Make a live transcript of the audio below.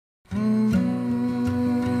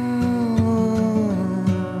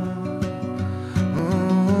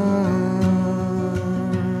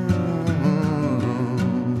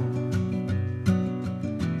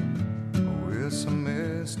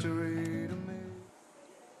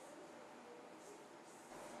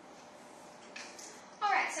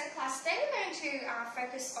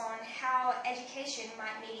focus on how education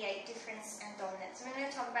might mediate difference and dominance. We're going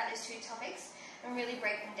to talk about those two topics and really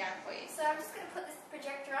break them down for you. So I'm just going to put this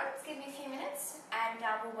projector on, just give me a few minutes, and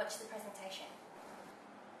we'll watch the presentation.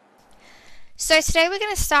 So today we're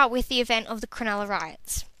going to start with the event of the Cronulla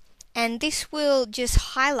Riots. And this will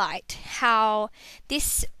just highlight how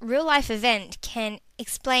this real-life event can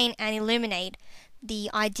explain and illuminate the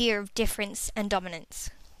idea of difference and dominance.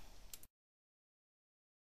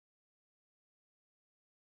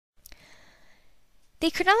 The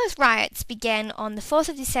Cronulla Riots began on the 4th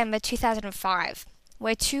of December 2005,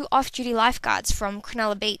 where two off-duty lifeguards from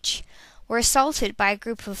Cronulla Beach were assaulted by a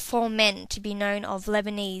group of 4 men to be known of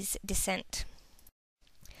Lebanese descent.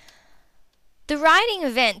 The rioting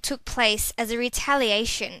event took place as a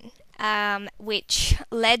retaliation, which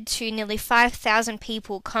led to nearly 5,000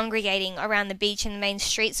 people congregating around the beach and the main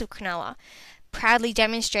streets of Cronulla, proudly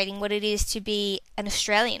demonstrating what it is to be an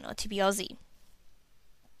Australian or to be Aussie.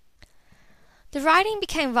 The rioting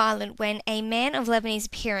became violent when a man of Lebanese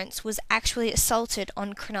appearance was actually assaulted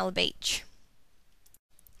on Cronulla Beach.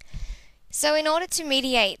 So in order to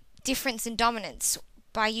mediate difference and dominance,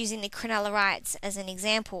 by using the Cronulla Riots as an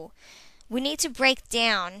example, we need to break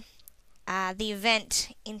down the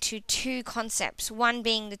event into two concepts, one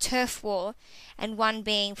being the turf war and one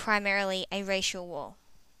being primarily a racial war.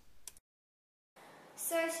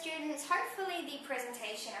 So students, hopefully the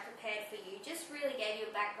presentation I prepared for you just really gave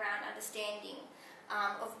you a background understanding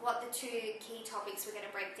of what the two key topics we're going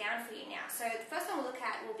to break down for you now. So the first one we'll look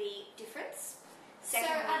at will be difference.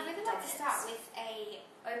 Secondly, so I'd really like to start with an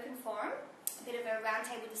open forum, a bit of a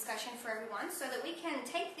roundtable discussion for everyone, so that we can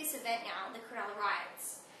take this event now, the Cronulla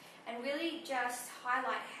Riots, and really just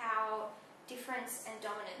highlight how difference and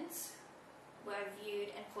dominance were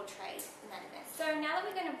viewed and portrayed in that event. So now that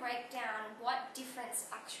we're going to break down what difference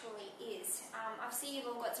actually is, I see you've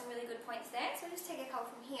all got some really good points there, so I'll just take a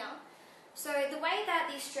couple from here. So the way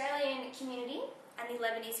that the Australian community and the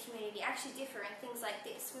Lebanese community actually differ in things like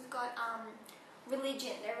this, we've got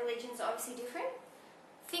religion. Their religions are obviously different.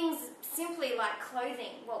 Things simply like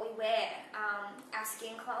clothing, what we wear, our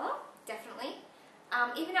skin colour, definitely.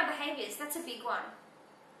 Even our behaviours, that's a big one.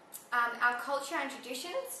 Our culture and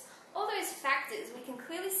traditions, all those factors, we can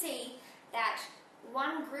clearly see that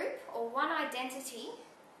one group or one identity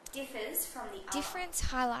differs from the other. Difference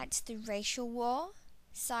highlights the racial war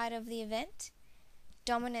side of the event.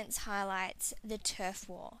 Dominance highlights the turf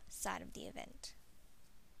war side of the event.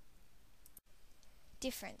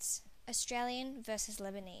 Difference: Australian versus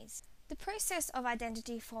Lebanese. The process of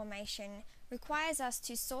identity formation requires us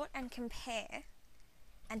to sort and compare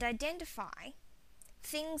and identify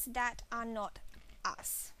things that are not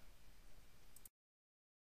us.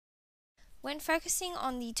 When focusing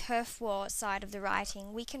on the turf war side of the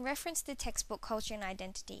writing, we can reference the textbook Culture and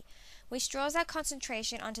Identity, which draws our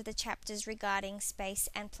concentration onto the chapters regarding space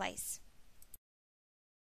and place.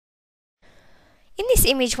 In this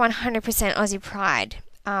image, 100% Aussie Pride,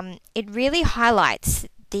 it really highlights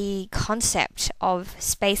the concept of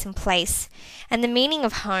space and place and the meaning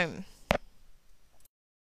of home.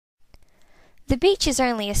 The beach is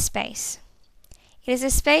only a space. It is a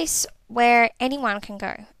space where anyone can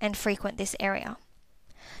go and frequent this area.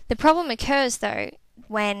 The problem occurs, though,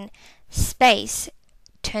 when space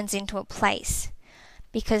turns into a place,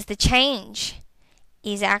 because the change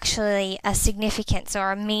is actually a significance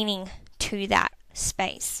or a meaning to that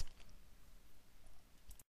space.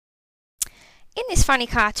 In this funny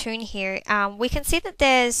cartoon here, we can see that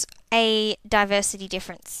there's a diversity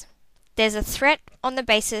difference. There's a threat on the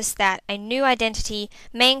basis that a new identity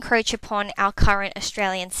may encroach upon our current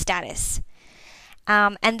Australian status.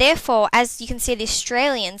 And therefore, as you can see, the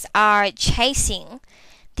Australians are chasing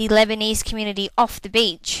the Lebanese community off the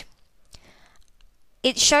beach.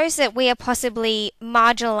 It shows that we are possibly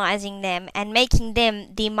marginalising them and making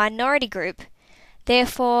them the minority group,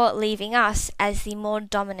 therefore leaving us as the more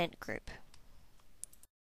dominant group.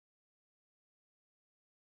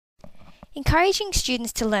 Encouraging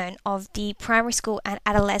students to learn of the primary school and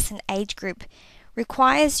adolescent age group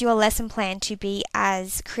requires your lesson plan to be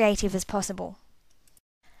as creative as possible.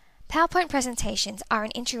 PowerPoint presentations are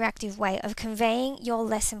an interactive way of conveying your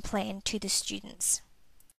lesson plan to the students.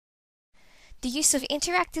 The use of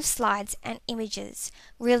interactive slides and images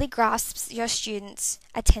really grasps your students'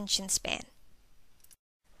 attention span.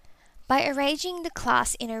 By arranging the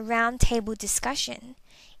class in a round table discussion,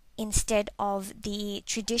 instead of the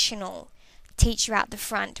traditional teacher out the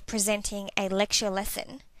front presenting a lecture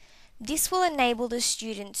lesson, this will enable the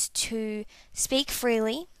students to speak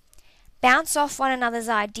freely, bounce off one another's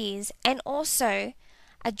ideas, and also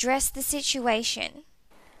address the situation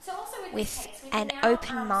with an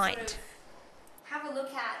open mind. Have a a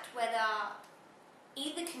look at whether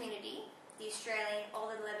either community, the Australian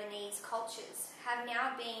or the Lebanese cultures, have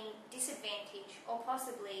now been disadvantaged or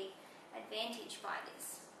possibly advantaged by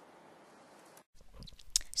this.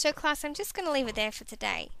 So class, I'm just going to leave it there for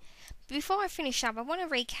today. Before I finish up, I want to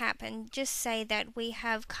recap and just say that we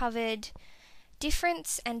have covered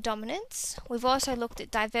difference and dominance. We've also looked at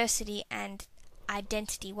diversity and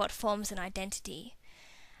identity, what forms an identity.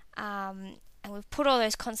 And we've put all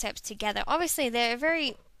those concepts together. Obviously, they're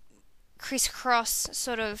very crisscross,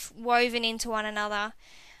 sort of woven into one another.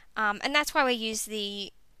 And that's why we use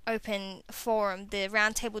the open forum, the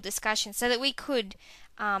roundtable discussion, so that we could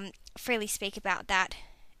freely speak about that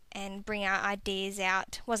and bring our ideas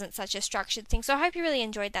out. It wasn't such a structured thing. So I hope you really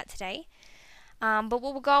enjoyed that today. But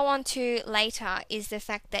what we'll go on to later is the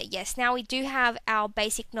fact that, yes, now we do have our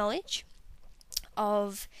basic knowledge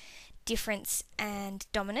of difference and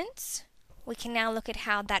dominance. We can now look at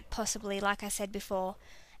how that possibly, like I said before,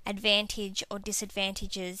 advantage or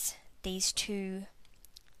disadvantages these two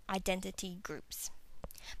identity groups.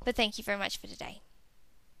 But thank you very much for today.